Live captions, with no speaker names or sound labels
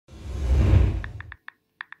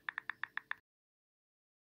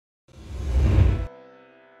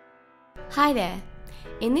Hi there!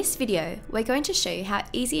 In this video, we're going to show you how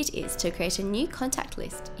easy it is to create a new contact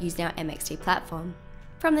list using our MXT platform.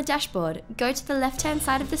 From the dashboard, go to the left-hand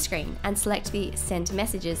side of the screen and select the Send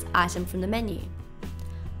Messages item from the menu.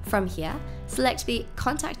 From here, select the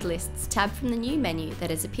Contact Lists tab from the new menu that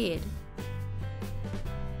has appeared.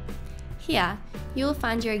 Here, you will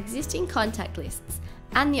find your existing contact lists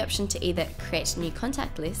and the option to either create a new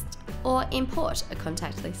contact list or import a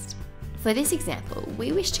contact list. For this example,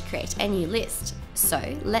 we wish to create a new list, so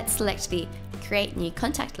let's select the Create New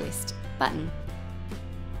Contact List button.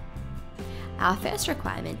 Our first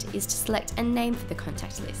requirement is to select a name for the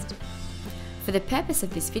contact list. For the purpose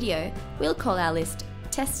of this video, we'll call our list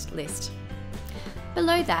Test List.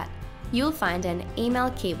 Below that, you'll find an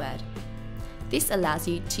email keyword. This allows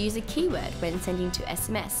you to use a keyword when sending to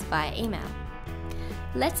SMS via email.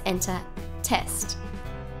 Let's enter Test.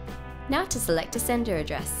 Now to select a sender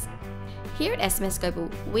address. Here at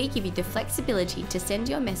SMSGlobal, we give you the flexibility to send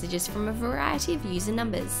your messages from a variety of user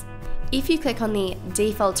numbers. If you click on the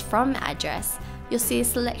Default From address, you'll see a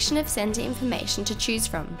selection of sender information to choose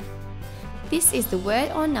from. This is the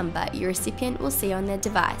word or number your recipient will see on their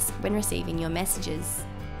device when receiving your messages.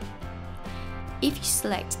 If you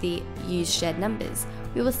select the Use Shared Numbers,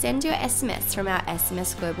 we will send your SMS from our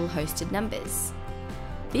SMSGlobal hosted numbers.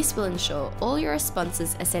 This will ensure all your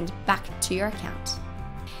responses are sent back to your account.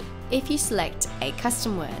 If you select a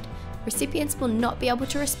custom word, recipients will not be able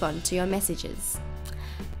to respond to your messages.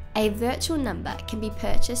 A virtual number can be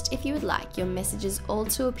purchased if you would like your messages all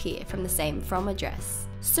to appear from the same From address.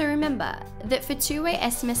 So remember that for two-way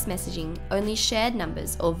SMS messaging, only shared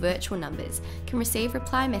numbers or virtual numbers can receive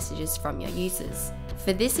reply messages from your users.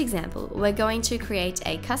 For this example, we're going to create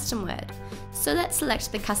a custom word, so let's select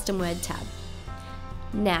the Custom Word tab.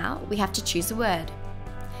 Now we have to choose a word.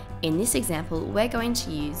 In this example, we're going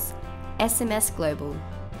to use SMSGlobal.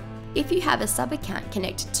 If you have a sub-account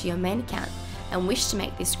connected to your main account and wish to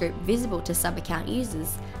make this group visible to sub-account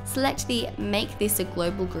users, select the Make This a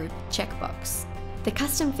Global Group checkbox. The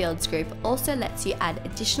Custom Fields group also lets you add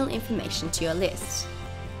additional information to your list.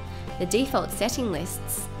 The default setting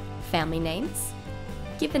lists family names,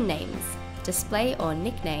 given names, display or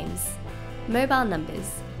nicknames, mobile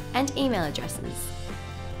numbers, and email addresses.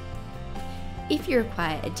 If you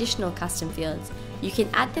require additional custom fields, you can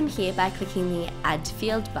add them here by clicking the Add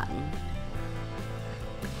Field button.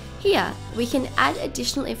 Here, we can add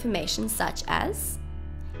additional information such as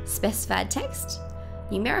specified text,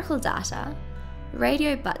 numerical data,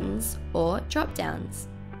 radio buttons, or drop-downs.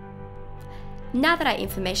 Now that our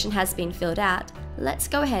information has been filled out, let's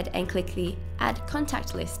go ahead and click the Add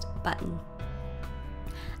Contact List button.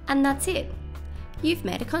 And that's it! You've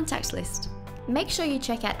made a contact list. Make sure you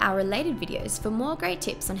check out our related videos for more great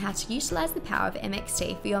tips on how to utilize the power of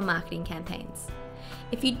MXT for your marketing campaigns.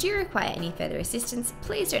 If you do require any further assistance,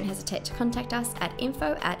 please don't hesitate to contact us at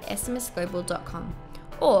info@smsglobal.com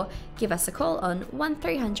or give us a call on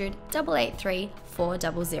 1300 883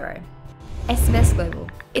 400. SMS Global,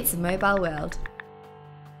 it's a mobile world.